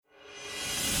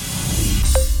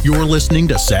You're listening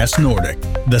to SaaS Nordic,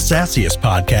 the sassiest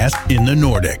podcast in the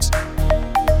Nordics.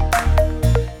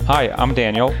 Hi, I'm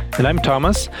Daniel. And I'm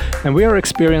Thomas, and we are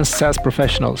experienced SaaS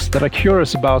professionals that are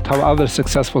curious about how other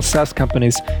successful SaaS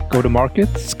companies go to market,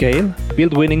 scale,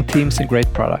 build winning teams and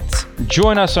great products.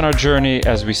 Join us on our journey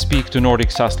as we speak to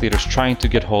Nordic SaaS leaders trying to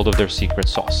get hold of their secret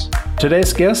sauce.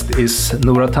 Today's guest is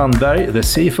Nora Tandberg, the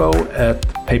CFO at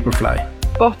Paperfly.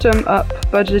 Bottom-up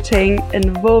budgeting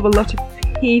involve a lot of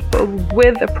people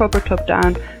with a proper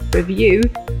top-down review,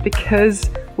 because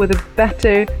with a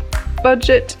better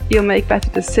budget, you'll make better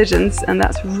decisions, and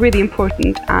that's really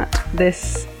important at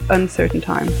this uncertain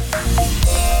time.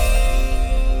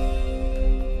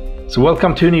 So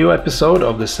welcome to a new episode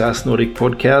of the SaaS Nordic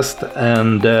podcast,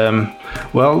 and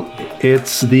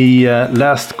it's the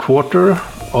last quarter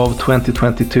of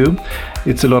 2022.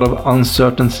 It's a lot of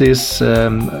uncertainties,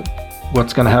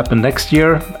 what's going to happen next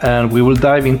year, and we will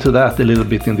dive into that a little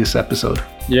bit in this episode.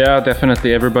 Yeah,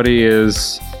 definitely. Everybody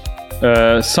is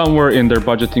somewhere in their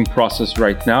budgeting process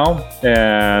right now,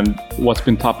 and what's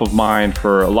been top of mind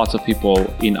for lots of people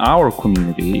in our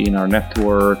community, in our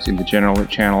networks, in the general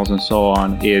channels and so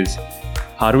on, is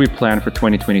how do we plan for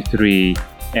 2023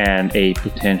 and a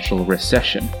potential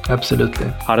recession? Absolutely.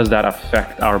 How does that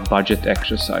affect our budget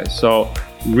exercise? So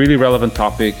really relevant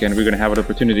topic, and we're going to have an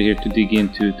opportunity here to dig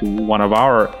into one of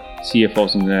our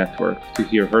CFOs in the network to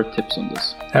hear her tips on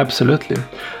this. Absolutely.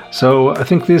 So I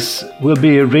think this will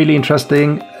be really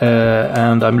interesting,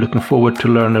 and I'm looking forward to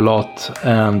learn a lot,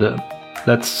 and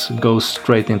let's go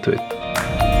straight into it.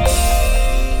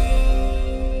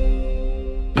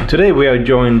 Today we are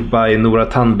joined by Nora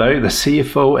Tandberg, the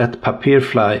CFO at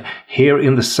Paperfly, here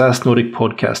in the SaaS Nordic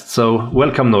podcast. So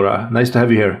welcome, Nora. Nice to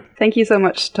have you here. Thank you so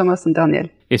much, Thomas and Daniel.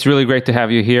 It's really great to have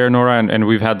you here, Nora, and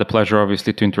we've had the pleasure,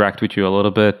 obviously, to interact with you a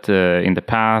little bit in the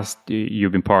past.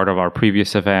 You've been part of our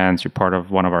previous events. You're part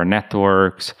of one of our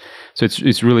networks. So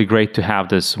it's really great to have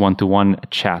this one-to-one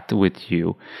chat with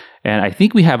you. And I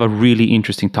think we have a really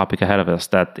interesting topic ahead of us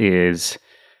that is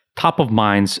top of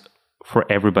minds for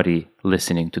everybody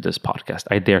listening to this podcast.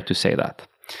 I dare to say that.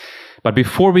 But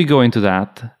before we go into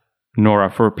that, Nora,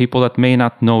 for people that may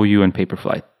not know you and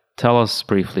Paperfly, tell us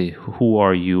briefly, who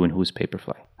are you and who's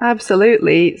Paperfly?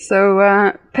 Absolutely. So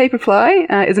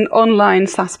Paperfly is an online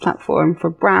SaaS platform for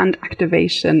brand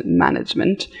activation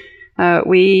management.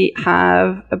 We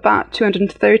have about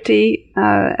 230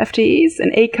 FTEs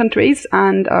in 8 countries,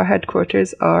 and our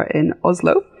headquarters are in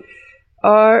Oslo.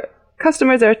 Our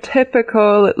customers are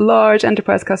typical large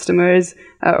enterprise customers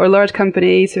or large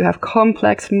companies who have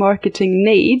complex marketing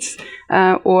needs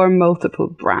or multiple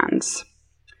brands.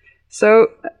 So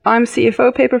I'm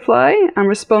CFO Paperfly. I'm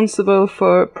responsible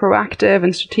for proactive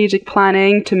and strategic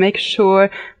planning to make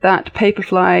sure that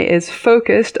Paperfly is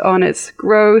focused on its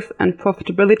growth and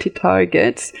profitability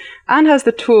targets and has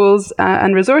the tools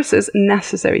and resources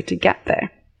necessary to get there.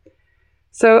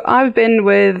 So I've been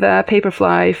with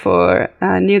Paperfly for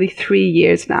nearly 3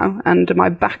 years now, and my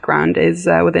background is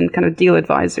within kind of deal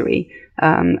advisory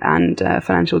and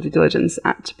financial due diligence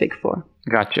at Big Four.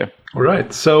 Gotcha. All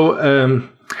right. So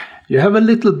you have a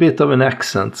little bit of an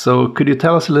accent. So could you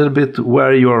tell us a little bit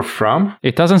where you are from?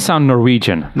 It doesn't sound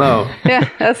Norwegian. No. Yeah,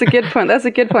 that's a good point.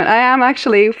 I am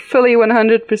actually fully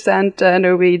 100%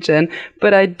 Norwegian,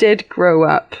 but I did grow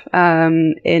up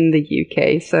in the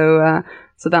UK.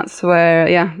 So that's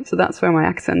where my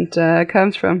accent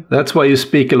comes from. That's why you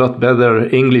speak a lot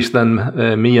better English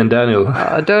than me and Daniel.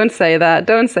 Oh, don't say that.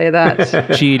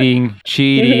 Cheating.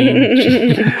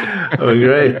 Oh,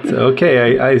 great.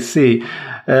 Okay, I see.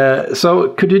 So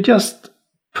could you just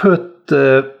put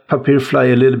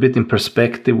Paperfly a little bit in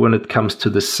perspective when it comes to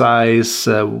the size?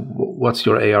 What's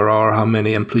your ARR? How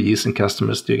many employees and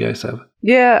customers do you guys have?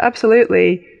 Yeah,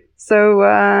 absolutely. So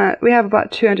we have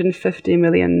about 250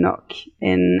 million NOK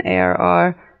in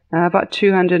ARR, about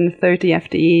 230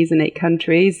 FTEs in 8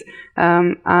 countries,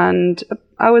 and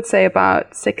I would say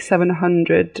about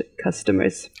 600-700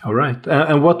 customers. All right.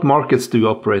 And what markets do you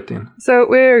operate in? So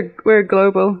we're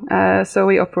global. So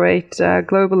we operate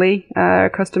globally.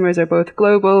 Our customers are both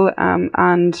global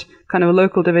and kind of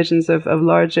local divisions of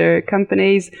larger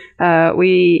companies.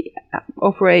 We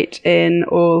operate in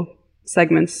all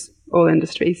segments, all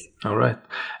industries. All right.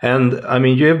 And I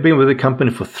mean, you have been with the company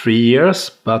for 3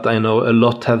 years, but I know a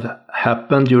lot have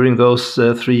happened during those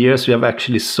 3 years. You have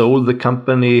actually sold the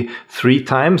company 3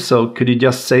 times. So could you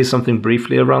just say something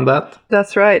briefly around that?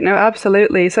 That's right. No,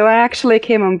 absolutely. So I actually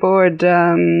came on board.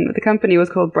 The company was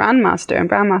called Brandmaster, and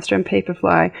Brandmaster and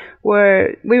Paperfly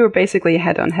were basically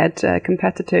head-on-head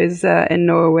competitors in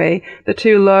Norway, the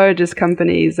 2 largest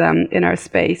companies in our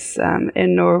space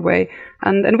in Norway.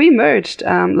 And we merged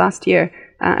last year.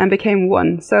 and became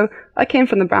one. So I came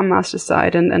from the Brandmaster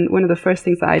side, and one of the first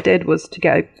things that I did was to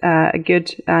get a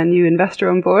good new investor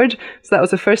on board. So that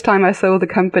was the first time I sold the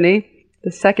company.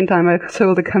 The second time I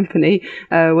sold the company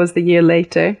was the year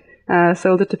later.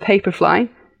 Sold it to Paperfly.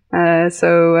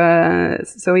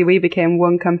 So we became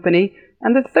one company.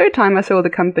 And the third time I sold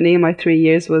the company in my 3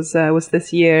 years was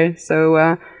this year.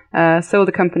 So sold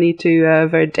the company to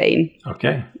Verdane,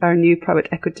 our new private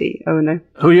equity owner.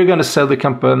 Who are you going to sell the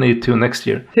company to next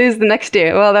year? Who's the next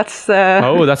year? Well, that's...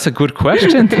 Oh, that's a good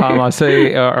question, Tom. I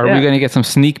say, are we going to get some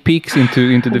sneak peeks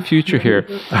into the future here?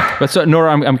 But so,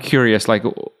 Nora, I'm curious, like,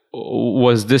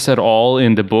 was this at all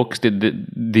in the books?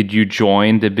 Did you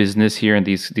join the business here in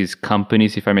these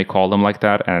companies, if I may call them like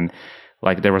that? And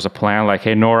like there was a plan like,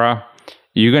 hey, Nora,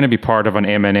 you're going to be part of an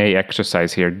M&A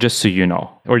exercise here, just so you know,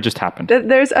 or it just happened?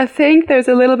 I think there's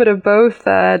a little bit of both,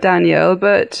 Daniel,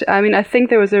 but I mean, I think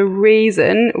there was a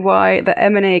reason why the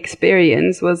M&A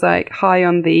experience was like high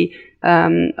on the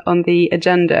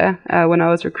agenda when I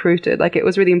was recruited. Like it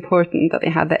was really important that they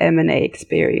had the M&A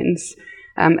experience.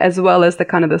 As well as the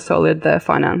kind of the solid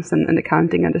finance and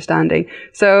accounting understanding.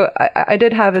 So I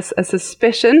did have a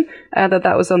suspicion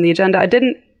that was on the agenda. I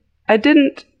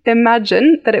didn't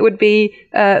imagine that it would be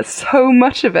so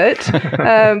much of it,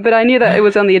 but I knew that it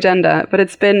was on the agenda. But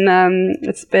there's been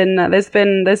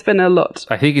a lot.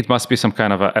 I think it must be some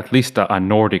kind of at least a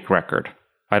Nordic record.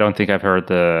 I don't think I've heard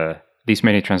these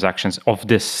many transactions of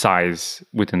this size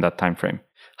within that time frame.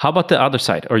 How about the other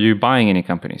side? Are you buying any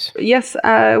companies? Yes,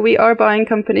 we are buying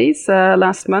companies.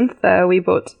 Last month, we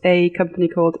bought a company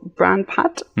called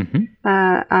Brandpad,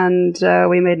 and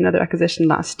we made another acquisition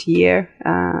last year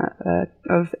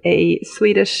of a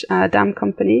Swedish dam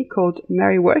company called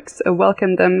Merryworks.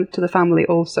 Welcomed them to the family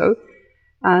also,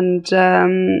 and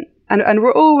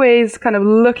we're always kind of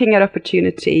looking at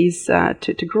opportunities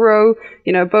to grow.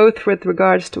 You know, both with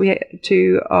regards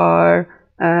to our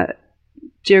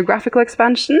geographical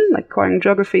expansion, like acquiring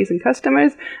geographies and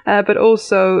customers, but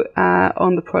also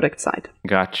on the product side.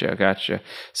 Gotcha.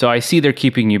 So I see they're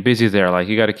keeping you busy there. Like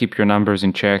you got to keep your numbers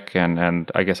in check, and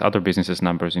I guess other businesses'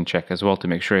 numbers in check as well to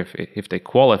make sure if they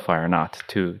qualify or not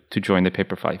to join the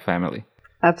Paperfly family.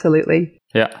 Absolutely.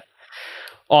 Yeah.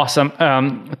 Awesome.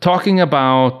 Talking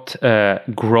about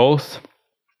growth,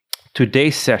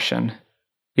 today's session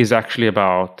is actually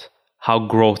about how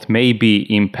growth may be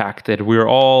impacted. We're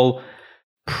all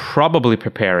probably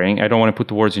preparing. I don't want to put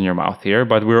the words in your mouth here,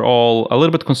 but we're all a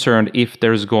little bit concerned if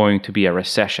there's going to be a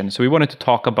recession. So we wanted to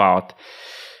talk about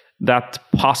that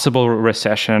possible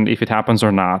recession, if it happens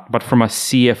or not, but from a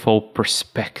CFO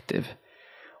perspective.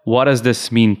 What does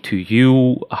this mean to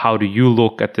you? How do you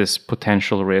look at this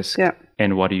potential risk? Yeah.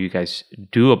 And what do you guys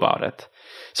do about it?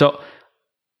 So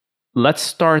let's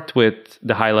start with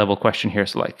the high level question here.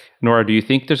 So like, Nora, do you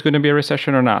think there's going to be a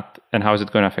recession or not? And how is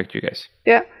it going to affect you guys?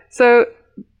 Yeah. So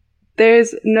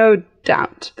there's no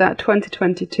doubt that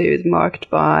 2022 is marked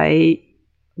by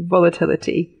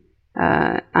volatility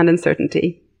and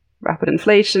uncertainty, rapid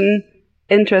inflation,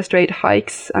 interest rate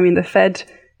hikes. I mean, the Fed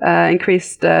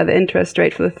increased the interest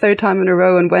rate for the third time in a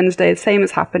row on Wednesday. The same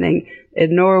is happening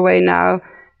in Norway now.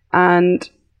 And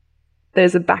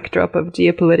there's a backdrop of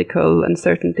geopolitical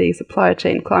uncertainty, supply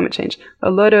chain, climate change. A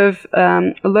lot of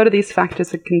these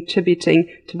factors are contributing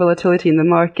to volatility in the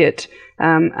market,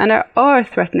 and are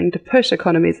threatening to push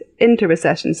economies into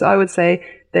recession. So I would say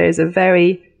there is a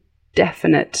very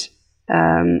definite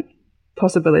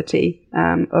possibility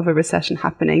of a recession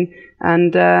happening,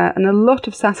 and a lot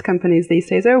of SaaS companies these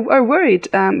days are worried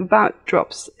about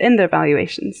drops in their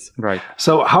valuations. Right.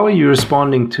 So how are you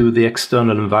responding to the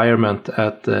external environment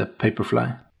at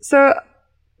Paperfly? So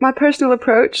my personal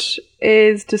approach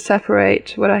is to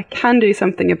separate what I can do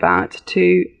something about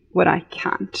to what I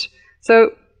can't.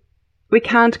 So we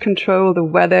can't control the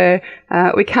weather.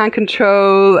 We can't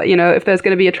control, if there's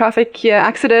going to be a traffic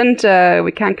accident.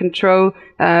 We can't control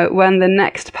when the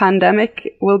next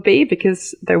pandemic will be,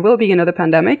 because there will be another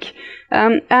pandemic.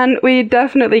 And we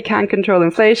definitely can't control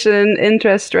inflation,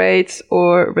 interest rates,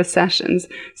 or recessions.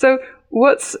 So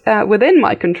what's within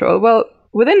my control? Well,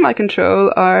 within my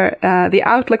control are the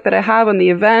outlook that I have on the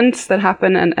events that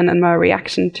happen and my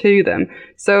reaction to them.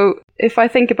 So if I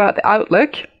think about the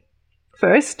outlook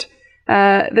first,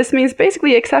 this means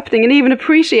basically accepting and even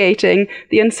appreciating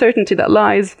the uncertainty that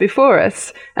lies before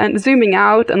us. And zooming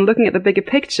out and looking at the bigger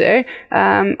picture,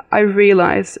 I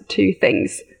realize two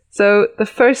things. So the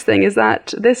first thing is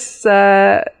that this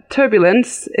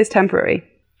turbulence is temporary.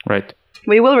 Right.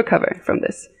 We will recover from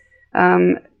this.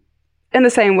 in the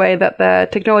same way that the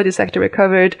technology sector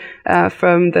recovered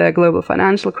from the global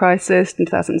financial crisis in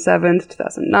 2007 to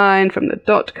 2009, from the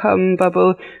dot-com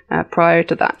bubble prior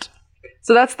to that.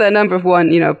 So that's the number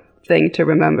one, thing to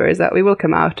remember, is that we will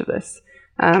come out of this.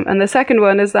 And the second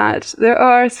one is that there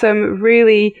are some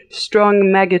really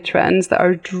strong megatrends that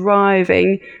are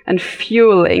driving and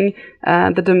fueling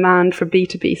the demand for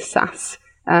B2B SaaS.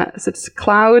 So it's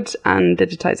cloud and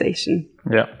digitization.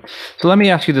 Yeah. So let me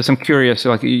ask you this. I'm curious,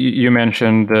 like you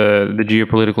mentioned the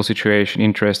geopolitical situation,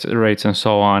 interest rates and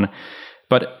so on.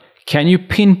 But can you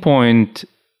pinpoint,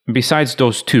 besides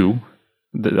those two,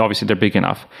 obviously they're big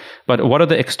enough, but what are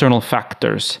the external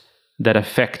factors that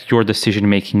affect your decision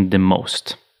making the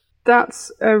most?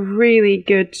 That's a really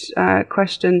good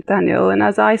question, Daniel. And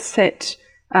as I sit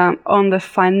on the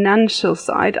financial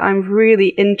side, I'm really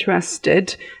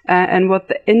interested in what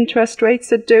the interest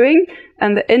rates are doing.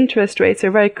 And the interest rates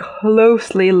are very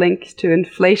closely linked to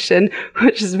inflation,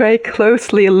 which is very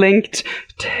closely linked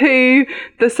to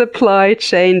the supply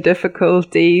chain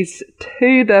difficulties,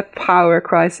 to the power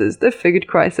crisis, the food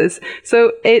crisis.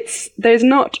 So there's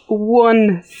not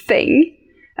one thing.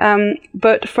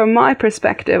 But from my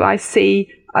perspective, I see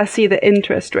the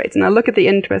interest rates, and I look at the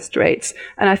interest rates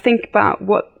and I think about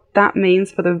what that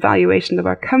means for the valuation of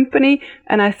our company,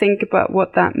 and I think about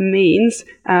what that means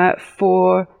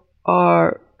for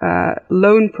our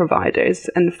loan providers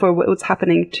and for what's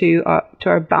happening to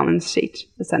our balance sheet,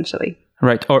 essentially.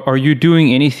 Right. Are you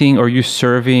doing anything? Are you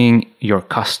serving your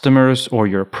customers or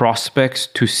your prospects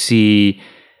to see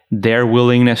their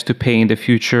willingness to pay in the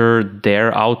future,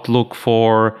 their outlook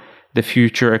for the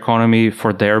future economy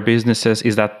for their businesses?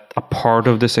 Is that a part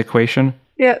of this equation?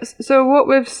 Yeah. So what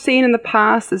we've seen in the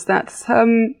past is that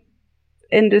some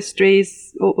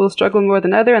industries will struggle more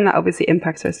than other, and that obviously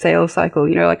impacts our sales cycle.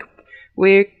 Like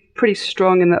we're pretty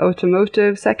strong in the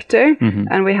automotive sector,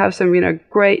 and we have some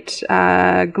great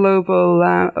global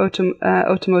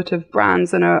automotive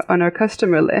brands on our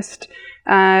customer list.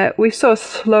 We saw a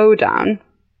slowdown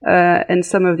in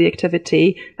some of the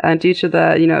activity due to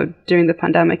the during the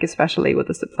pandemic, especially with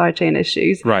the supply chain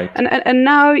issues. Right. And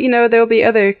now there will be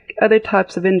other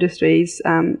types of industries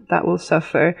that will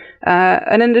suffer.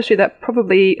 An industry that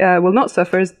probably will not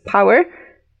suffer is power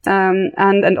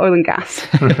and oil and gas.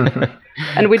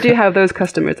 And we do have those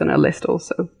customers on our list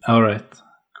also. All right.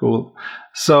 Cool.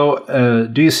 So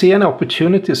do you see any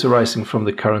opportunities arising from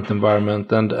the current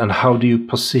environment, and how do you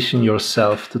position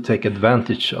yourself to take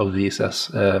advantage of these at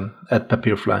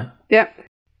Papirfly? Yeah,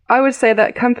 I would say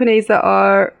that companies that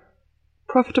are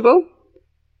profitable,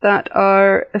 that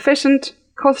are efficient,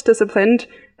 cost disciplined,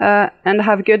 and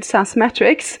have good SaaS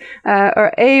metrics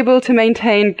are able to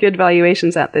maintain good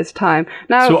valuations at this time.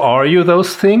 Now, so are you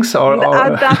those things?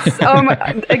 That's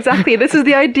exactly. This is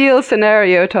the ideal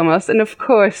scenario, Thomas. And of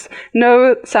course,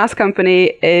 no SaaS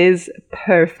company is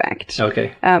perfect.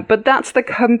 Okay. But that's the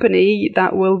company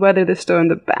that will weather the storm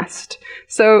the best.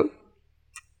 So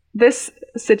this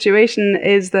situation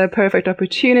is the perfect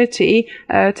opportunity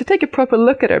to take a proper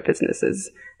look at our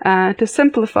businesses, to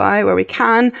simplify where we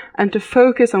can, and to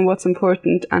focus on what's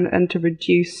important and to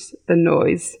reduce the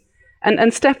noise.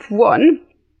 And step one,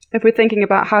 if we're thinking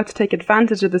about how to take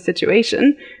advantage of the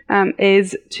situation,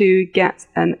 is to get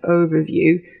an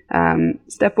overview.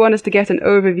 Step one is to get an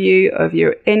overview of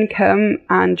your income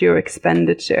and your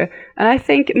expenditure. And I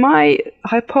think my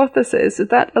hypothesis is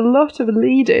that a lot of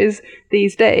leaders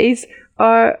these days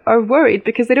are worried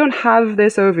because they don't have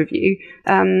this overview.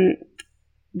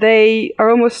 They are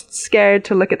almost scared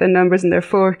to look at the numbers in their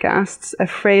forecasts,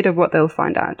 afraid of what they'll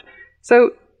find out.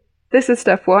 So this is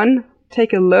step one.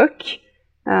 Take a look.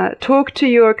 Talk to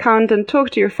your accountant, talk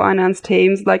to your finance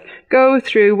teams, go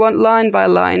through one line by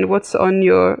line what's on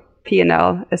your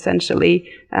P&L essentially,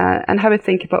 and have a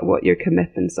think about what your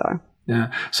commitments are.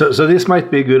 Yeah. So this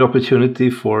might be a good opportunity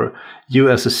for you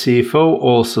as a CFO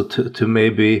also to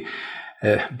maybe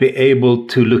be able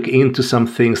to look into some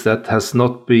things that has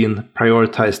not been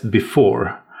prioritized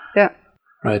before. Yeah.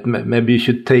 Right. Maybe you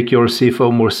should take your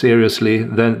CFO more seriously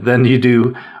than you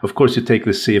do. Of course, you take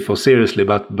the CFO seriously,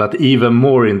 but even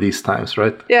more in these times,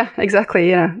 right? Yeah, exactly.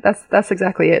 Yeah, that's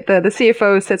exactly it. The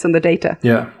CFO sits on the data.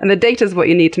 Yeah. And the data is what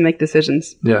you need to make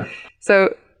decisions. Yeah.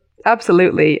 So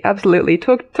absolutely.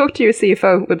 Talk to your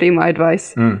CFO would be my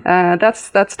advice.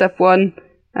 That's step one.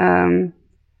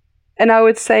 And I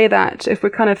would say that if we're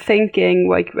kind of thinking,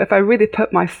 if I really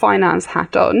put my finance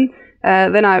hat on,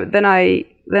 then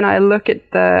I look at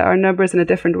our numbers in a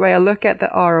different way. I look at the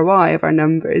ROI of our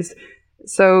numbers.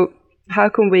 So how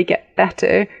can we get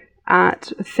better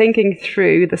at thinking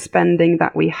through the spending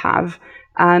that we have?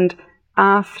 And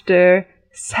after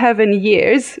 7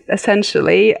 years,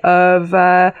 essentially, of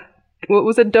what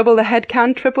was it? Double the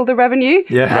headcount, triple the revenue.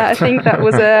 Yeah, I think that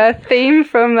was a theme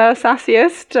from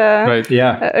Sassiest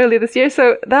earlier this year.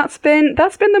 So that's been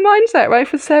the mindset, right,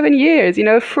 for 7 years.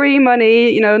 Free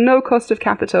money, no cost of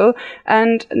capital,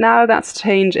 and now that's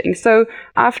changing. So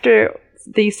after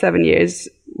these 7 years,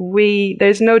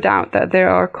 there's no doubt that there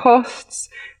are costs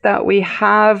that we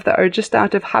have that are just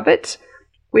out of habit.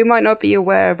 We might not be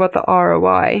aware of what the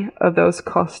ROI of those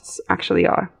costs actually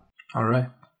are. All right.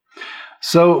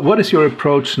 So what is your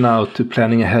approach now to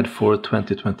planning ahead for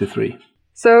 2023?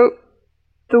 So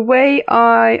the way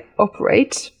I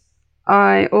operate,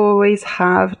 I always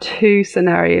have 2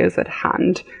 scenarios at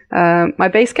hand. My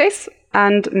base case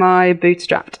and my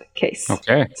bootstrapped case.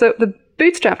 Okay. So the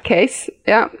bootstrap case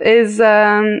is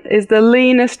the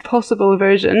leanest possible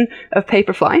version of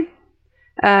Paperfly.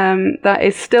 That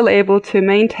is still able to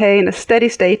maintain a steady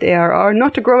state ARR,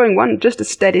 not a growing one, just a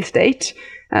steady state.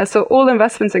 So all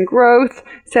investments in growth,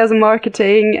 sales and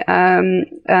marketing,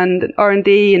 and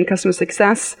R&D and customer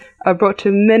success are brought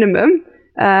to minimum,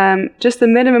 just the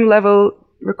minimum level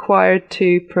required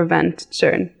to prevent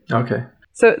churn. Okay.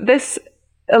 So this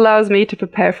allows me to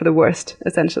prepare for the worst,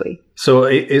 essentially. So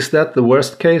is that the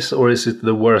worst case, or is it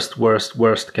the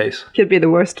worst case? Could be the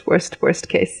worst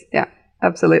case. Yeah.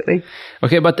 Absolutely.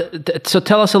 Okay, but so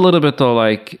tell us a little bit though,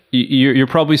 like you're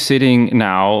probably sitting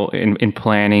now in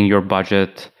planning your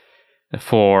budget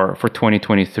for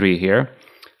 2023 here.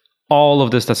 All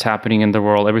of this that's happening in the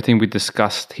world, everything we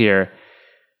discussed here,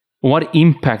 what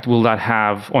impact will that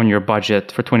have on your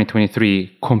budget for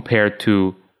 2023 compared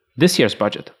to this year's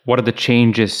budget? What are the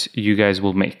changes you guys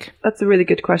will make? That's a really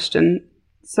good question.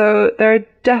 So there are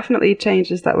definitely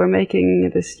changes that we're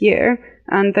making this year.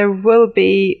 And there will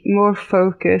be more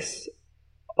focus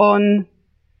on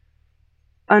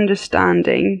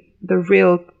understanding the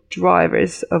real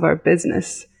drivers of our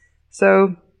business.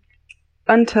 So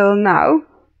until now,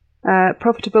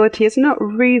 profitability has not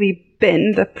really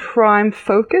been the prime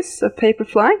focus of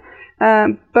Paperfly.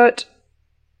 But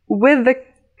with the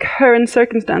current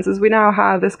circumstances, we now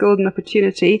have this golden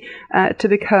opportunity to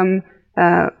become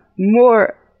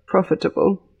more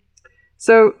profitable.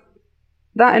 So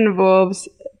that involves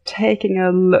taking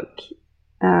a look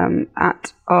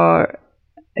at our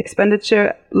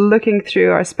expenditure, looking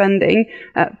through our spending,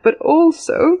 but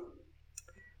also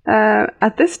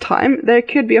at this time, there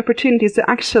could be opportunities to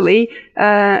actually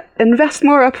invest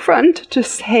more upfront to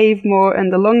save more in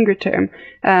the longer term.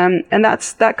 And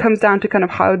that comes down to kind of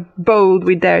how bold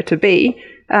we dare to be.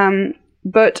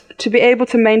 But to be able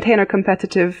to maintain our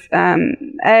competitive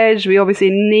edge, we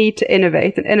obviously need to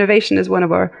innovate. And innovation is one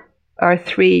of our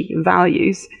 3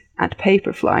 values at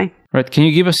Paperfly. Right. Can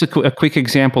you give us a quick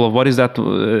example of what is that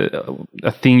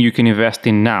a thing you can invest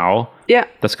in now? Yeah.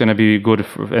 That's going to be good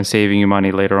and saving you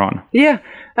money later on. Yeah,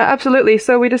 absolutely.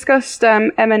 So we discussed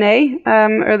M&A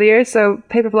earlier. So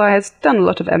Paperfly has done a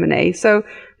lot of M&A. So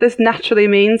this naturally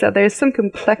means that there's some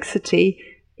complexity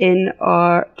in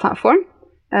our platform.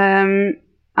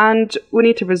 And we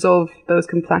need to resolve those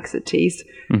complexities.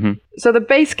 Mm-hmm. So the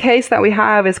base case that we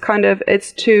have is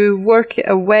it's to work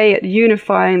away at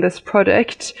unifying this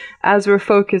product as we're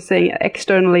focusing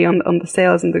externally on the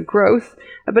sales and the growth.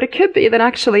 But it could be that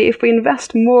actually if we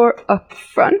invest more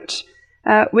upfront,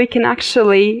 we can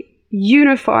actually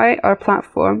unify our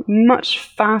platform much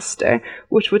faster,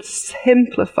 which would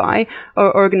simplify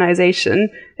our organization.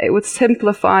 It would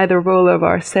simplify the role of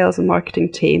our sales and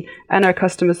marketing team and our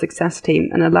customer success team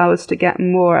and allow us to get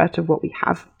more out of what we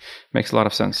have. Makes a lot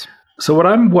of sense. So what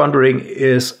I'm wondering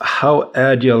is how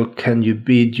agile can you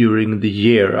be during the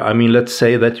year? I mean, let's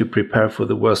say that you prepare for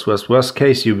the worst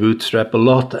case, you bootstrap a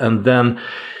lot, and then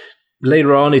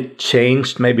later on it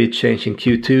changed, maybe it changed in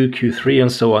Q2, Q3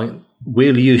 and so on.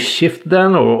 Will you shift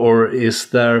then, or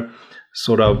is there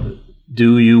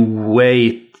do you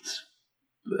wait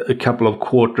a couple of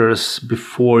quarters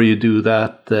before you do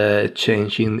that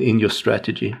change in your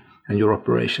strategy and your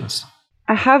operations?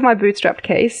 I have my bootstrapped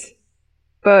case,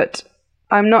 but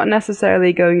I'm not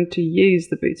necessarily going to use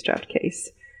the bootstrapped case.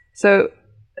 So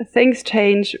things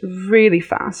change really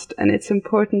fast, and it's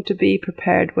important to be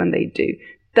prepared when they do.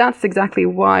 That's exactly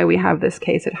why we have this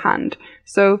case at hand.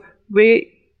 So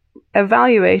we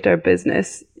evaluate our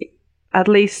business at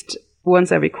least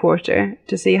once every quarter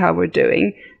to see how we're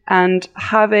doing. And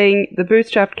having the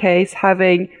bootstrap case,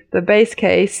 having the base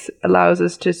case allows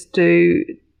us just to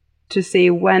see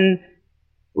when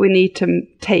we need to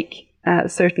take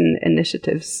certain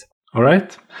initiatives. All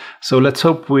right. So let's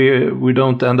hope we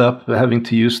don't end up having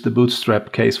to use the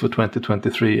bootstrap case for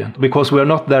 2023, because we're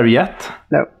not there yet.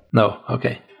 No. No.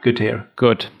 Okay. Good to hear.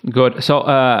 Good. So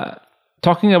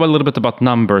talking a little bit about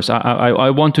numbers, I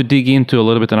want to dig into a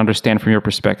little bit and understand from your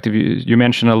perspective. You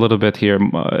mentioned a little bit here,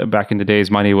 back in the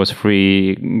days, money was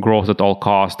free, growth at all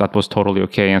costs, that was totally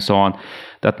okay, and so on.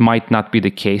 That might not be the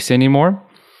case anymore.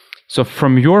 So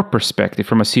from your perspective,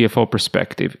 from a CFO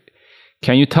perspective,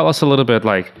 can you tell us a little bit,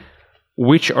 like,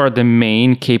 which are the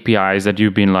main KPIs that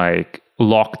you've been like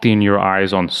locked in your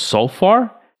eyes on so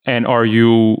far? And are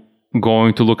you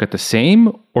going to look at the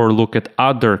same or look at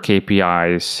other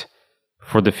KPIs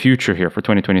for the future here for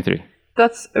 2023?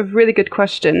 That's a really good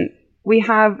question. We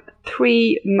have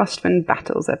 3 must-win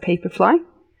battles at Paperfly.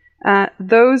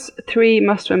 Those 3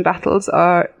 must-win battles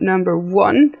are: number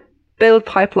 1, build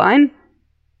pipeline;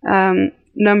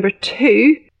 number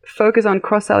 2, focus on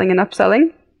cross-selling and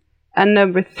upselling; and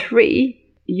number 3,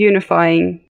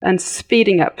 unifying and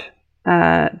speeding up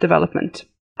development.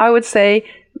 I would say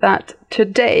that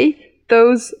today,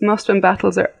 those must-win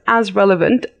battles are as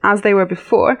relevant as they were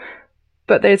before,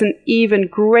 but there's an even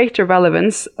greater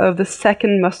relevance of the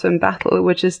second must-win battle,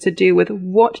 which is to do with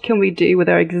what can we do with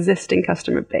our existing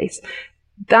customer base.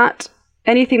 That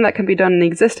anything that can be done in the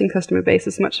existing customer base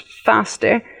is much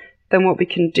faster than what we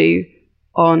can do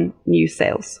on new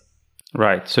sales.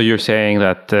 Right. So you're saying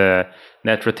that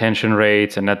net retention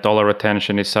rates and net dollar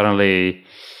retention is suddenly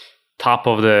top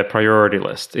of the priority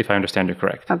list, if I understand you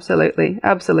correct. Absolutely.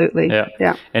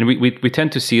 Yeah. And we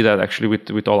tend to see that actually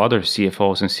with all other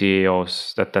CFOs and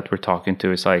CEOs that we're talking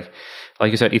to. It's like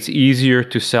you said, it's easier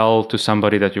to sell to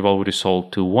somebody that you've already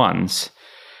sold to once.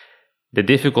 The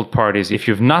difficult part is if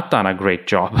you've not done a great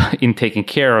job in taking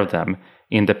care of them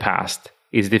in the past,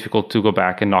 it's difficult to go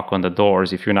back and knock on the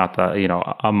doors if you're not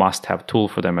a must-have tool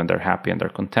for them and they're happy and they're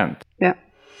content. Yeah.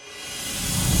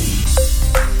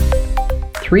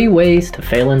 3 ways to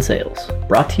fail in sales,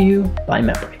 brought to you by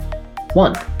Membrane.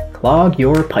 1. Clog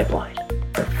your pipeline.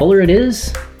 The fuller it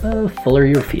is, the fuller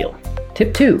you'll feel.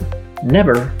 Tip 2.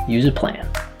 Never use a plan.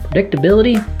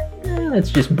 Predictability? That's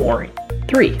just boring.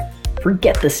 3.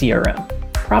 Forget the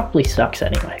CRM. Probably sucks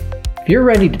anyway. If you're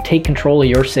ready to take control of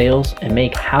your sales and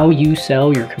make how you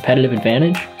sell your competitive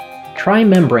advantage, try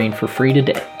Membrane for free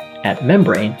today at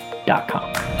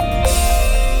membrane.com.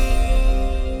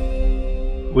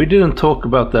 We didn't talk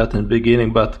about that in the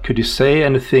beginning, but could you say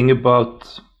anything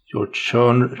about your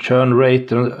churn rate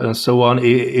and so on?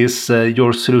 Is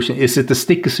your solution, is it a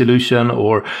sticky solution,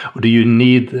 or do you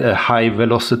need a high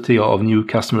velocity of new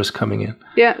customers coming in?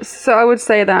 Yeah, so I would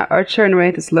say that our churn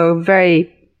rate is low,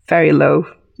 very, very low,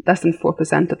 less than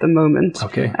 4% at the moment.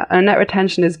 Okay. Our net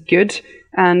retention is good,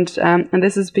 and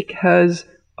this is because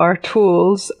our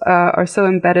tools are so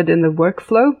embedded in the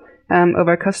workflow of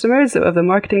our customers, of the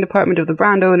marketing department, of the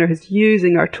brand owner who's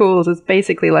using our tools. Is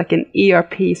basically like an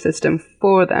ERP system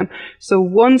for them. So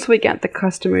once we get the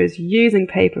customers using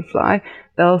Paperfly,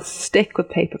 they'll stick with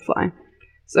Paperfly.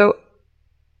 So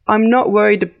I'm not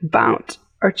worried about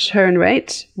our churn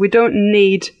rate. We don't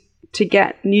need to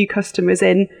get new customers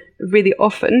in really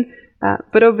often.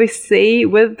 But obviously,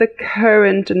 with the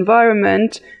current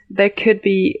environment, there could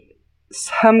be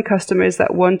some customers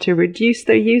that want to reduce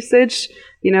their usage,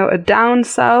 a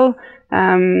downsell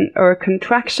or a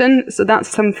contraction. So that's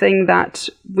something that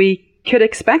we could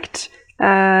expect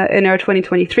in our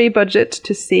 2023 budget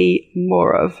to see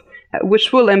more of,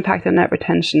 which will impact our net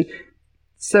retention.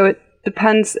 So it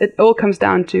depends. It all comes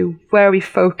down to where we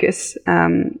focus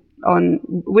on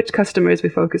which customers we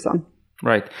focus on.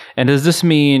 Right. And does this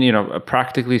mean,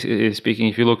 practically speaking,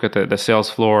 if you look at the sales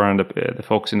floor and the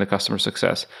folks in the customer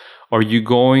success, are you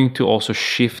going to also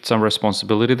shift some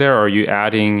responsibility there? Or are you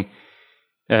adding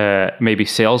maybe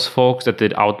sales folks that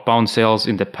did outbound sales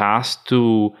in the past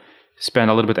to spend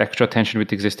a little bit extra attention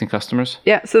with existing customers?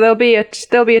 Yeah, so there'll be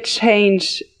a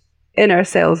change in our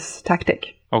sales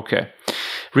tactic. Okay.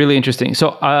 Really interesting.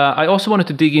 So I also wanted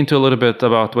to dig into a little bit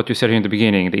about what you said here in the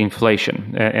beginning, the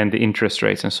inflation and the interest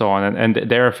rates and so on. And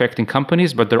they're affecting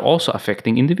companies, but they're also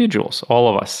affecting individuals,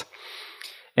 all of us.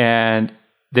 And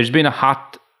there's been a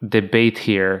hot debate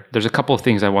here. There's a couple of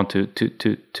things I want to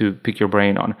pick your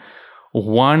brain on.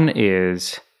 One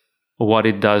is what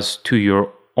it does to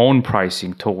your own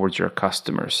pricing towards your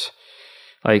customers.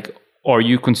 Like, are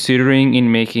you considering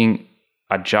in making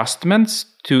adjustments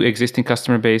to existing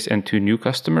customer base and to new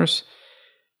customers?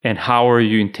 And how are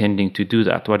you intending to do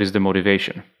that? What is the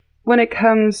motivation? When it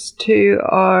comes to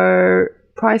our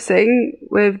pricing,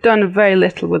 we've done very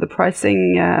little with the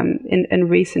pricing in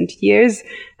recent years,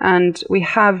 and we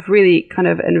have really kind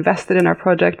of invested in our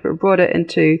project. We brought it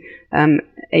into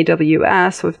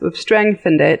AWS, we've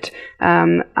strengthened it,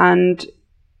 and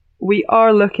we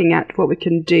are looking at what we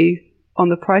can do on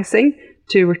the pricing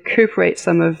to recuperate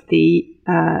some of the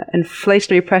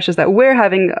inflationary pressures that we're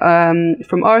having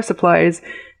from our suppliers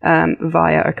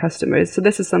via our customers. So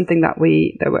this is something that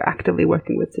we're actively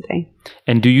working with today.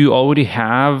 And do you already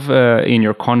have in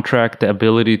your contract the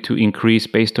ability to increase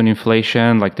based on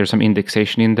inflation? Like there's some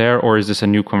indexation in there, or is this a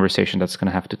new conversation that's going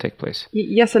to have to take place?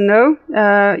 Yes and no.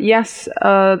 Yes,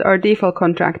 our default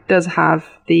contract does have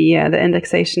the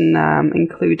indexation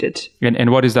included.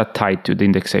 And what is that tied to, the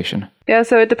indexation? Yeah,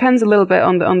 so it depends a little bit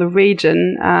on the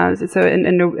region. So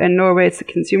in Norway, it's the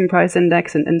consumer price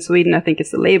index, and in Sweden, I think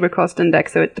it's the labor cost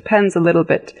index. So it depends a little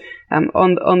bit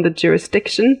on the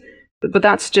jurisdiction. But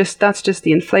that's just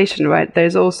the inflation, right?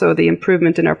 There's also the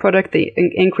improvement in our product, the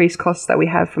increased costs that we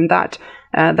have from that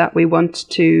we want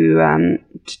to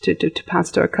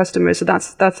pass to our customers. So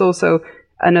that's also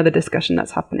another discussion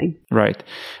that's happening. Right.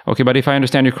 Okay, but if I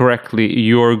understand you correctly,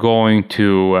 you're going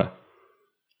to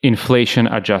inflation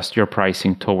adjust your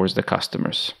pricing towards the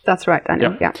customers. That's right,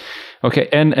 Daniel. Yeah. Okay,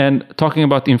 and talking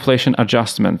about inflation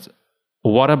adjustments,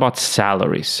 what about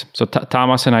salaries? So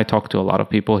Thomas and I talk to a lot of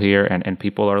people here, and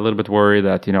people are a little bit worried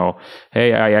that,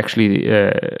 hey, I actually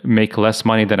make less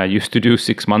money than I used to do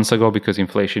 6 months ago because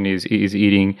inflation is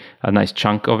eating a nice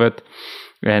chunk of it.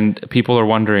 And people are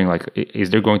wondering, like,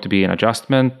 is there going to be an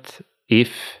adjustment?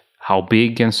 If, how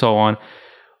big, and so on?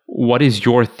 What is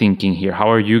your thinking here?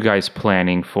 How are you guys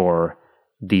planning for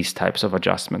these types of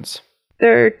adjustments?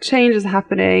 There are changes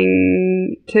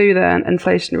happening to the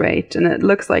inflation rate, and it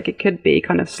looks like it could be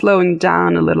kind of slowing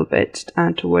down a little bit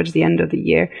towards the end of the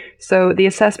year. So the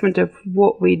assessment of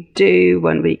what we do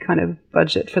when we kind of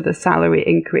budget for the salary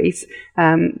increase,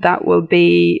 that will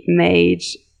be made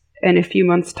in a few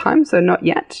months' time, so not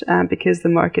yet, because the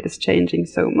market is changing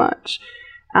so much.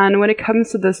 And when it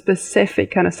comes to the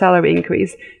specific kind of salary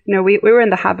increase, we were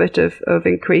in the habit of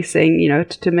increasing,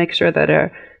 to make sure that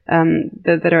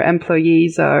our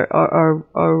employees are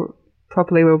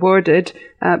properly rewarded.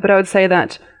 But I would say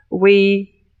that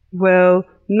we will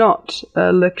not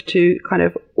look to kind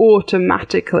of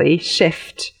automatically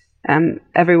shift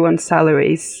everyone's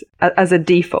salaries as a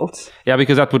default. Yeah,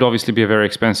 because that would obviously be a very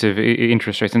expensive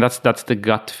interest rate, and that's the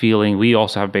gut feeling we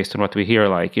also have based on what we hear.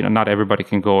 Like, not everybody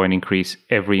can go and increase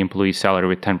every employee's salary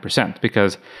with 10%,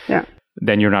 because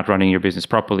then you're not running your business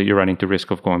properly. You're running the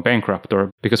risk of going bankrupt, or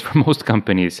because for most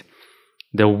companies,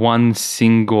 the one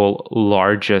single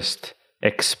largest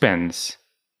expense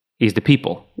is the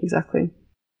people. Exactly.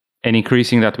 And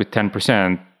increasing that with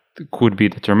 10% could be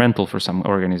detrimental for some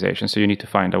organizations. So you need to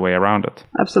find a way around it.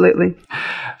 Absolutely.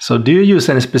 So do you use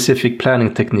any specific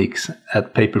planning techniques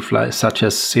at Paperfly, such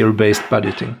as zero-based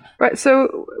budgeting? Right.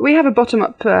 So we have a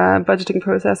bottom-up budgeting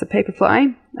process at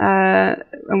Paperfly.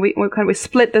 And we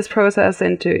split this process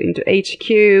into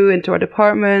HQ, into our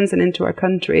departments, and into our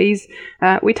countries.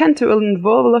 We tend to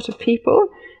involve a lot of people.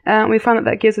 We found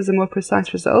that gives us a more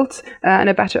precise result and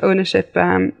a better ownership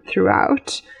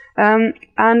throughout.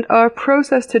 And our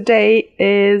process today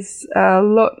is a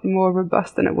lot more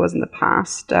robust than it was in the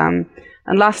past. And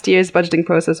last year's budgeting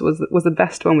process was the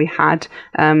best one we had,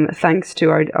 thanks to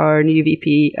our new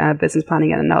VP Business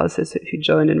Planning and Analysis, who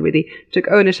joined and really took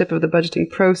ownership of the budgeting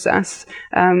process.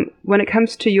 When it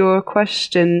comes to your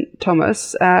question,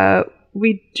 Thomas,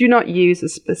 we do not use a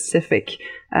specific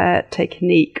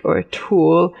technique or a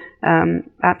tool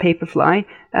at Paperfly.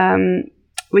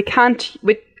 We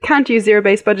can't use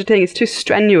zero-based budgeting. It's too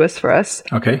strenuous for us.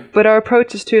 Okay. But our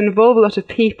approach is to involve a lot of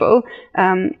people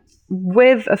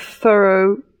with a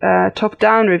thorough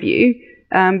top-down review,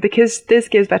 because this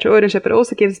gives better ownership. It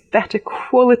also gives better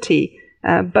quality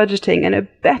budgeting, and a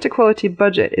better quality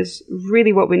budget is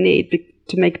really what we need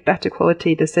to make better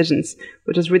quality decisions,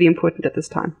 which is really important at this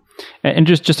time. And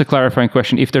just a clarifying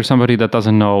question, if there's somebody that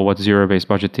doesn't know what zero-based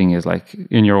budgeting is, like,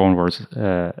 in your own words,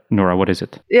 Nora, what is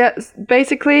it? Yeah,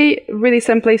 basically, really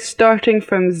simply, starting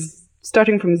from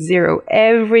zero.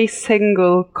 Every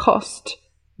single cost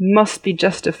must be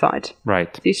justified.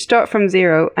 Right. So you start from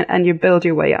zero and you build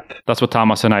your way up. That's what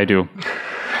Thomas and I do.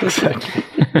 Exactly.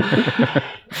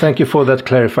 Thank you for that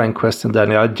clarifying question,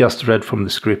 Daniel. I just read from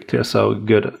the script here, so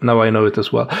good. Now I know it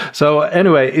as well. So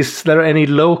anyway, is there any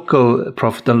local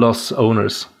profit and loss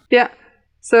owners? Yeah.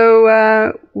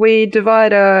 So we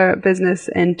divide our business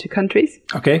into countries.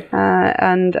 Okay.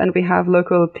 And we have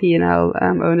local P&L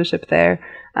ownership there.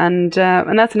 And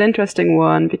that's an interesting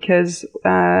one, because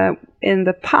in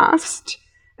the past,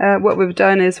 what we've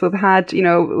done is we have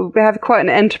quite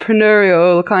an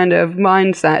entrepreneurial kind of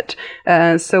mindset.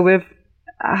 So we've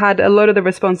had a lot of the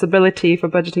responsibility for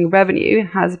budgeting revenue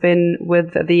has been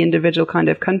with the individual kind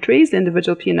of countries, the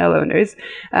individual P&L owners,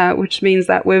 which means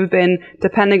that we've been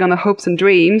depending on the hopes and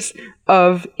dreams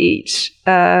of each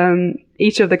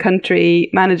each of the country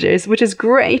managers, which is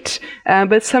great,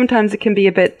 but sometimes it can be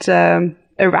a bit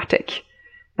erratic.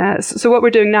 So what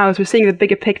we're doing now is we're seeing the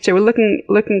bigger picture. We're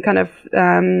looking kind of,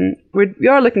 we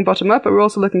are looking bottom up, but we're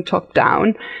also looking top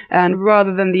down. And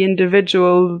rather than the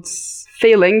individual's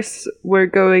feelings, we're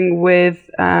going with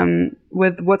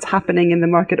what's happening in the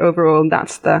market overall, and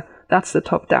that's the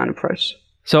top down approach.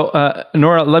 So,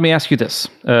 Nora, let me ask you this.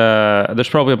 There's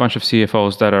probably a bunch of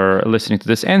CFOs that are listening to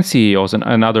this, and CEOs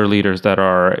and other leaders that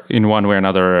are in one way or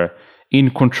another in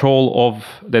control of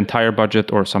the entire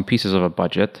budget or some pieces of a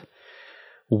budget.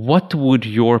 What would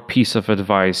your piece of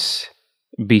advice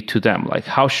be to them? Like,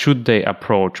 how should they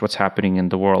approach what's happening in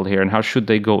the world here, and how should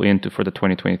they go into for the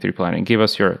 2023 planning? Give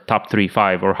us your top 3,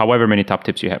 5, or however many top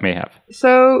tips you may have.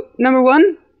 So, number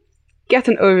 1, get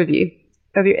an overview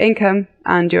of your income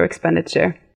and your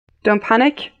expenditure. Don't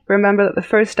panic. Remember that the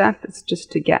first step is just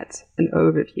to get an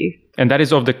overview. And that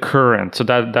is of the current. So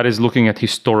that is looking at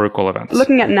historical events.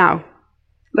 Looking at now.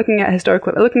 Looking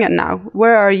at now.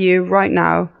 Where are you right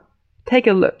now? Take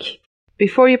a look.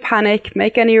 Before you panic,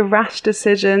 make any rash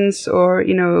decisions, or,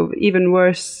 even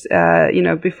worse,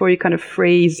 before you kind of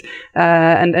freeze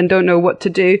and don't know what to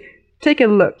do, take a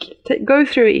look. Go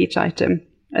through each item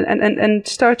and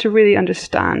start to really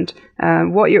understand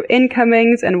what your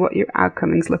incomings and what your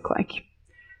outgoings look like.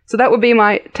 So that would be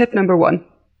my tip number 1.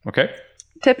 Okay.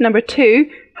 Tip number 2,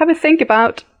 have a think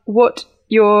about what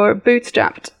your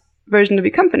bootstrapped version of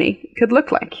your company could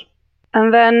look like.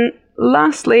 And then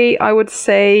lastly, I would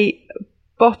say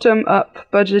bottom-up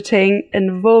budgeting,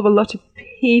 involve a lot of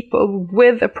people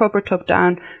with a proper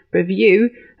top-down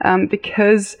review,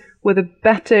 because with a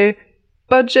better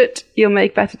budget, you'll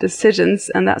make better decisions,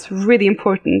 and that's really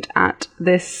important at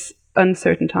this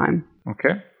uncertain time.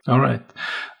 Okay. All right.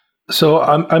 So,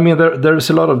 I mean, there's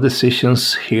a lot of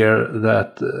decisions here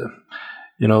that,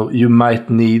 you might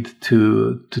need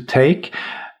to take.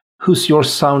 Who's your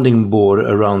sounding board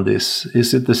around this?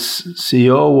 Is it the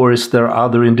CEO, or is there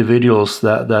other individuals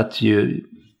that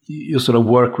you sort of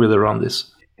work with around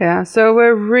this? Yeah, so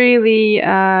we're really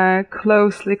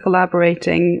closely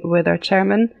collaborating with our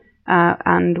chairman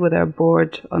and with our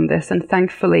board on this. And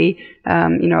thankfully,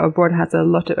 our board has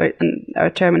and our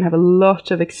chairman have a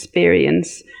lot of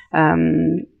experience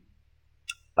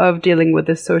of dealing with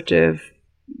these sorts of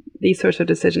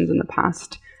decisions in the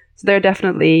past. So they're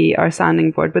definitely our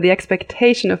sounding board. But the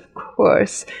expectation, of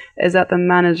course, is that the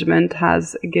management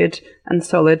has a good and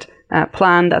solid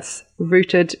plan that's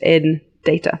rooted in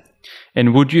data.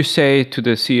 And would you say to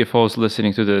the CFOs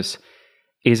listening to this,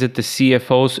 is it the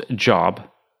CFO's job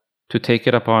to take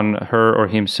it upon her or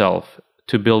himself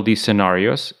to build these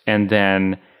scenarios and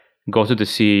then go to the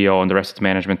CEO and the rest of the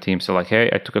management team, so like,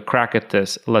 hey, I took a crack at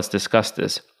this, let's discuss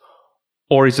this?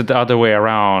 Or is it the other way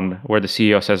around, where the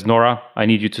CEO says, Nora, I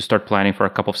need you to start planning for a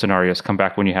couple of scenarios. Come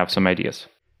back when you have some ideas.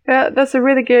 Yeah, that's a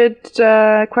really good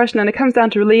question. And it comes down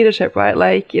to leadership, right?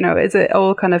 Like, is it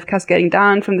all kind of cascading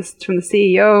down from the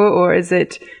CEO, or is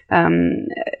it,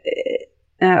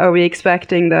 are we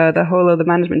expecting the whole of the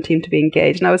management team to be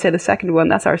engaged? And I would say the second one,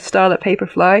 that's our style at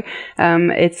Paperfly.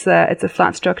 It's a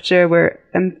flat structure. We're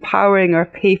empowering our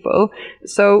people.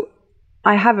 So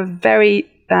I have a very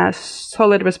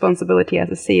solid responsibility as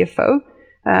a CFO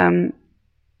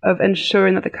of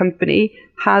ensuring that the company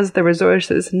has the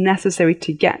resources necessary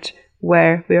to get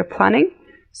where we are planning.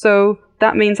 So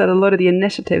that means that a lot of the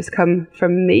initiatives come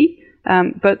from me,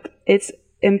 but it's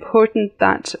important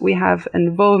that we have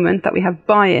involvement, that we have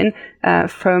buy-in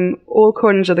from all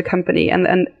corners of the company,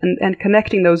 and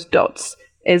connecting those dots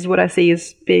is what I see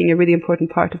as being a really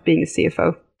important part of being a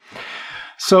CFO.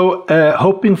 So,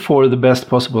 hoping for the best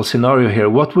possible scenario here,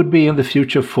 what would be in the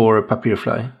future for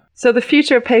Paperfly? So the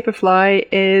future of Paperfly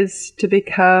is to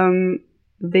become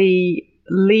the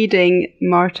leading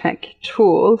MarTech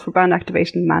tool for brand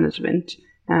activation management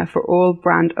for all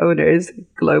brand owners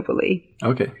globally.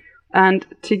 Okay. And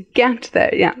to get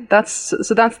there, that's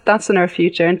in our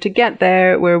future. And to get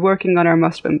there, we're working on our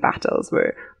must-win battles.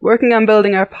 We're working on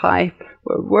building our pipe.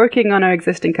 We're working on our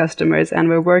existing customers, and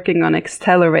we're working on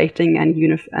accelerating and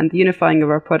unifying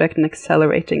of our product and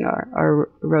accelerating our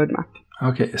roadmap.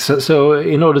 Okay, so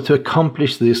in order to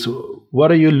accomplish this,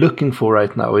 what are you looking for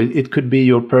right now? It could be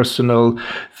your personal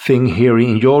thing here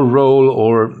in your role,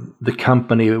 or the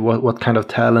company, what kind of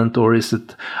talent, or is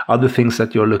it other things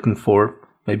that you're looking for,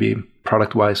 maybe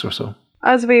product-wise or so?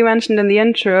 As we mentioned in the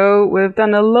intro, we've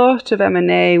done a lot of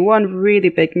M&A, one really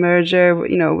big merger.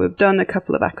 We've done a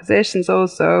couple of acquisitions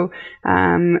also.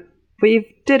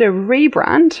 We did a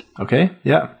rebrand. Okay,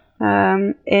 yeah.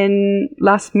 In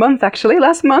last month,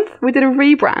 we did a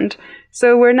rebrand.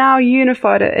 So we're now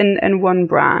unified in one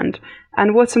brand.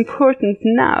 And what's important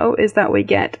now is that we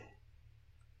get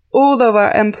all of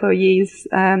our employees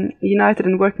united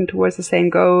and working towards the same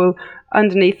goal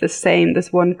underneath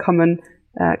this one common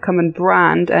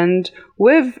brand. And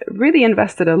we've really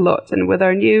invested a lot. And with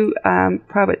our new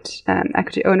private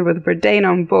equity owner, with Verdane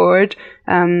on board,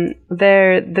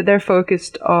 they're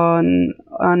focused on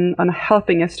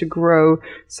helping us to grow.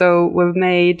 So we've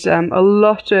made a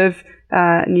lot of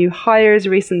new hires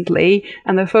recently,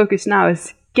 and the focus now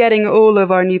is getting all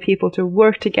of our new people to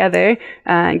work together,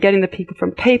 getting the people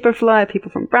from Paperfly,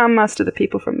 people from Brandmaster, the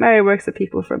people from Merryworks, the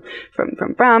people from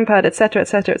Brandpad,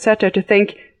 etc., to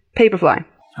think Paperfly.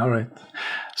 All right.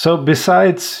 So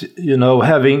besides,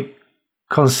 having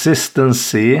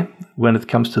consistency when it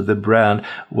comes to the brand,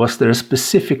 was there a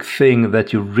specific thing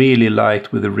that you really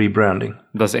liked with the rebranding?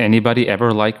 Does anybody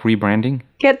ever like rebranding?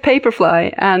 Get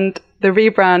Paperfly and the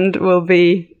rebrand will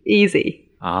be easy.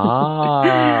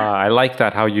 I like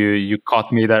that, how you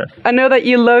caught me there. I know that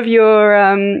you love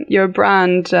your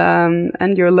brand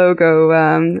and your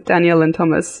logo, Daniel and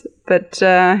Thomas, but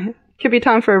could be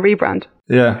time for a rebrand.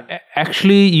 Yeah.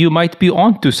 Actually, you might be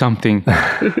onto something.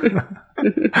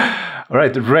 All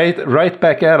right, right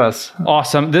back at us.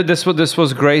 Awesome. This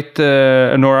was great,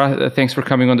 Nora. Thanks for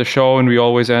coming on the show. And we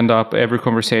always end up every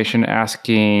conversation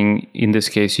asking, in this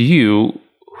case, you,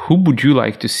 who would you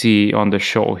like to see on the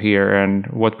show here, and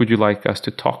what would you like us to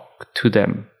talk to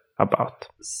them about?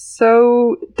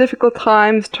 So, difficult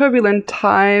times, turbulent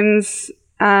times,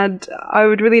 and I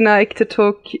would really like to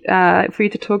talk for you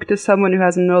to talk to someone who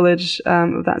has knowledge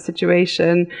of that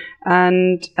situation.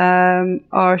 And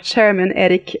our chairman,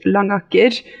 Erik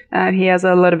Langaker, he has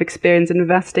a lot of experience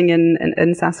investing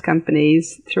in SaaS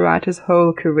companies throughout his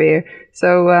whole career.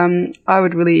 So I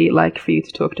would really like for you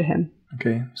to talk to him.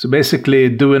 Okay, so basically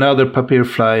do another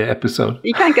Paperfly episode.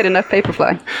 You can't get enough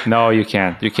Paperfly. No, you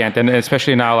can't. And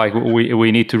especially now, like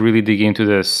we need to really dig into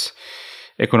this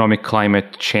economic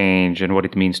climate change and what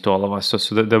it means to all of us.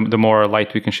 So the more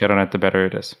light we can shed on it, the better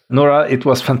it is. Nora, it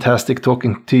was fantastic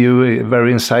talking to you.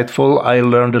 Very insightful. I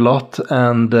learned a lot.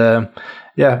 And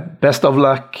best of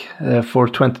luck for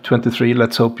 2023.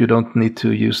 Let's hope you don't need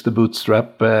to use the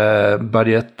bootstrap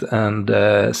budget, and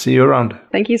see you around.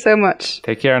 Thank you so much.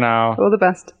 Take care now. All the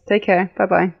best. Take care.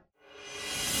 Bye-bye.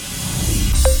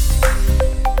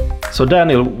 So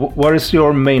Daniel, what is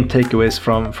your main takeaways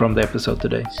from the episode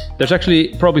today? There's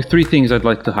actually probably 3 things I'd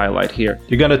like to highlight here.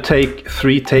 You're going to take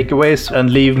 3 takeaways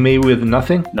and leave me with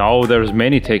nothing? No, there's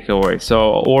many takeaways.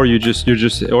 So, or you just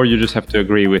have to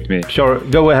agree with me. Sure,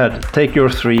 go ahead. Take your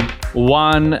 3.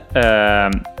 1,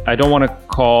 I don't want to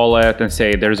call it and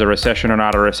say there's a recession or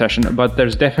not a recession, but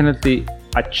there's definitely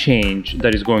a change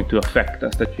that is going to affect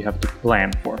us that you have to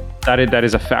plan for. That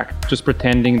is a fact. Just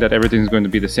pretending that everything's going to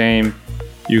be the same,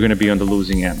 you're going to be on the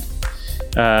losing end.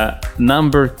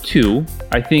 Number 2,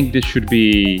 I think this should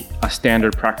be a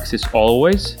standard practice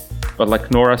always, but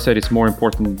like Nora said, it's more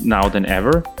important now than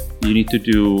ever. You need to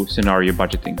do scenario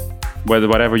budgeting.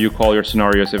 Whatever you call your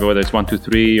scenarios, whether it's 1, 2,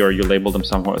 3, or you label them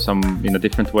some in a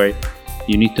different way,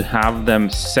 you need to have them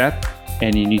set,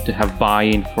 and you need to have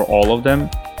buy-in for all of them,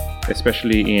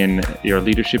 especially in your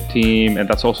leadership team, and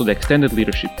that's also the extended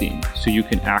leadership team, so you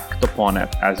can act upon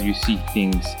it as you see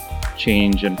things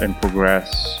change and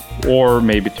progress, or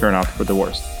maybe turn out for the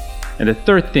worst. And the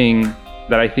third thing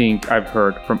that I think I've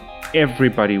heard from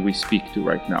everybody we speak to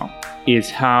right now is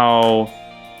how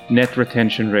net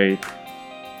retention rate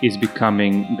is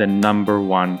becoming the number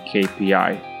 1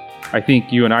 KPI. I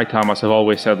think you and I, Thomas, have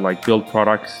always said, like, build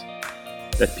products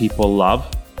that people love.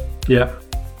 Yeah.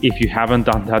 If you haven't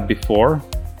done that before,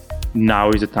 now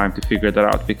is the time to figure that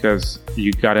out, because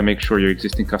you got to make sure your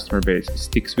existing customer base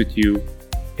sticks with you,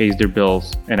 pays their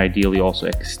bills, and ideally also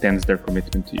extends their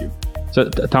commitment to you. So,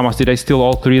 Thomas, did I steal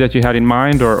all 3 that you had in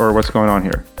mind, or what's going on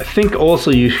here? I think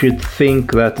also you should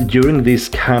think that during these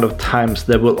kind of times,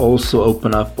 there will also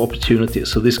open up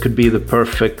opportunities. So this could be the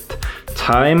perfect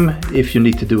time if you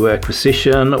need to do an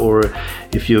acquisition, or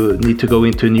if you need to go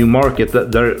into a new market.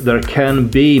 There can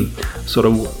be sort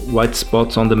of white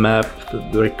spots on the map.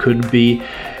 There could be,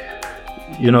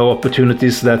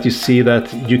 opportunities that you see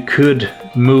that you could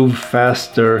move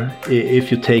faster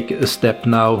if you take a step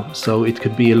now. So it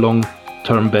could be a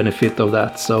long-term benefit of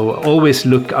that. So always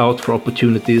look out for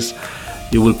opportunities.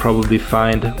 You will probably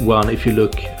find one if you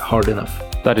look hard enough.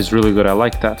 That is really good. I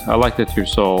like that. I like that you're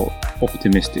so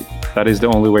optimistic. That is the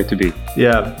only way to be.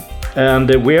 Yeah. And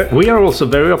we are also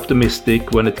very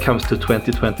optimistic when it comes to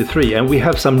 2023. And we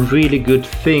have some really good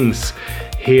things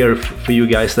here for you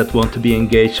guys that want to be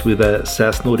engaged with the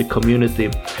SaaS Nordic community.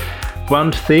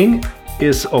 One thing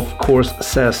is, of course,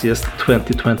 SaaSiest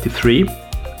 2023.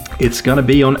 It's going to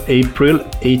be on April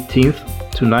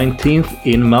 18th to 19th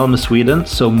in Malmö, Sweden.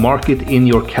 So mark it in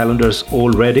your calendars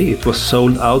already. It was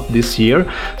sold out this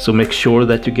year, so make sure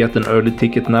that you get an early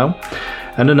ticket now.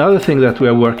 And another thing that we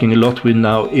are working a lot with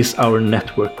now is our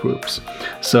network groups.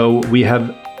 So we have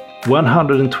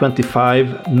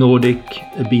 125 Nordic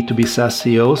B2B SaaS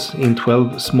CEOs in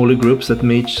 12 smaller groups that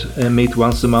meet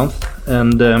once a month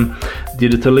and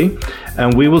digitally.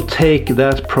 And we will take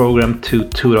that program to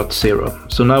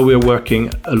 2.0. So now we are working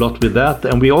a lot with that.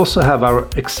 And we also have our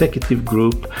executive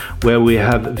group where we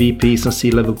have VPs and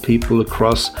C-level people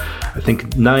across, I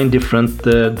think, 9 different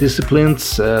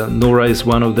disciplines. Nora is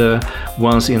one of the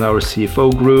ones in our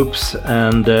CFO groups.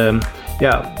 And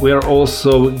we are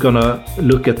also gonna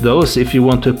look at those. If you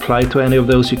want to apply to any of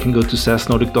those, you can go to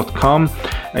saasnordic.com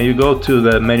and you go to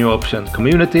the menu option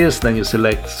communities, then you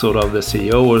select sort of the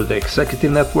CEO or the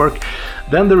executive network.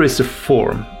 Then there is a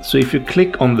form. So if you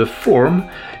click on the form,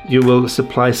 you will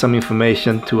supply some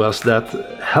information to us that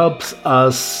helps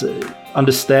us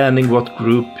understanding what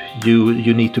group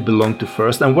you need to belong to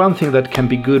first. And one thing that can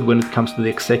be good when it comes to the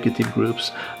executive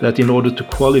groups, that in order to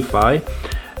qualify,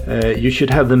 you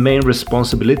should have the main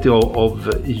responsibility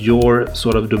of your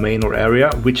sort of domain or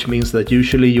area, which means that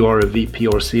usually you are a VP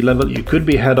or C-level. You could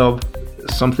be head of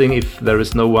something if there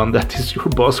is no one that is your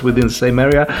boss within the same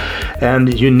area,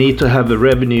 and you need to have a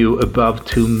revenue above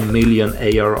 2 million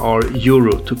ARR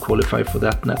euro to qualify for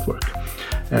that network.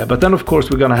 But then, of course,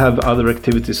 we're going to have other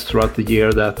activities throughout the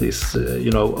year that is,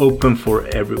 open for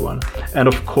everyone. And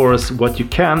of course, what you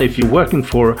can, if you're working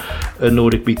for a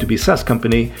Nordic B2B SaaS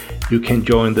company, you can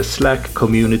join the Slack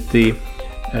community,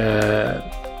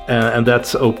 and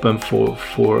that's open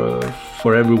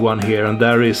for everyone here. And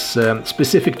there is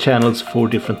specific channels for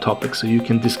different topics. So you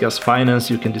can discuss finance,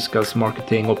 you can discuss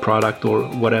marketing or product or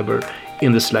whatever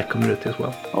in the Slack community as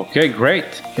well. Okay,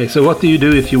 great. Okay, so what do you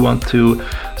do if you want to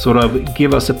sort of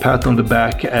give us a pat on the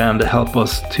back and help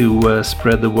us to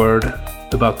spread the word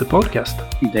about the podcast?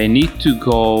 They need to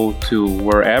go to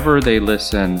wherever they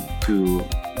listen to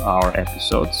our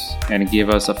episodes and give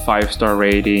us a 5-star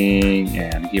rating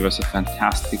and give us a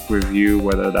fantastic review,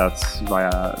 whether that's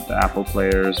via the Apple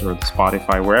players or the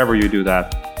Spotify, wherever you do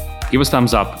that. Give us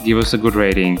thumbs up, give us a good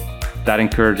rating. That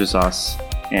encourages us,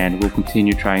 and we'll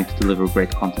continue trying to deliver great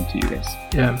content to you guys.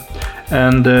 Yeah,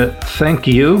 and thank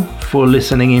you for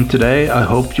listening in today. I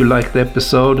hope you liked the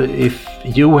episode. If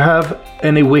you have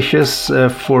any wishes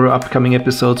for upcoming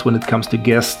episodes when it comes to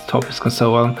guest topics and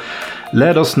so on,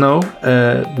 let us know.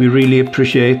 We really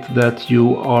appreciate that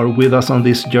you are with us on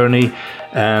this journey,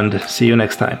 and see you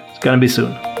next time. It's gonna be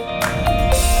soon.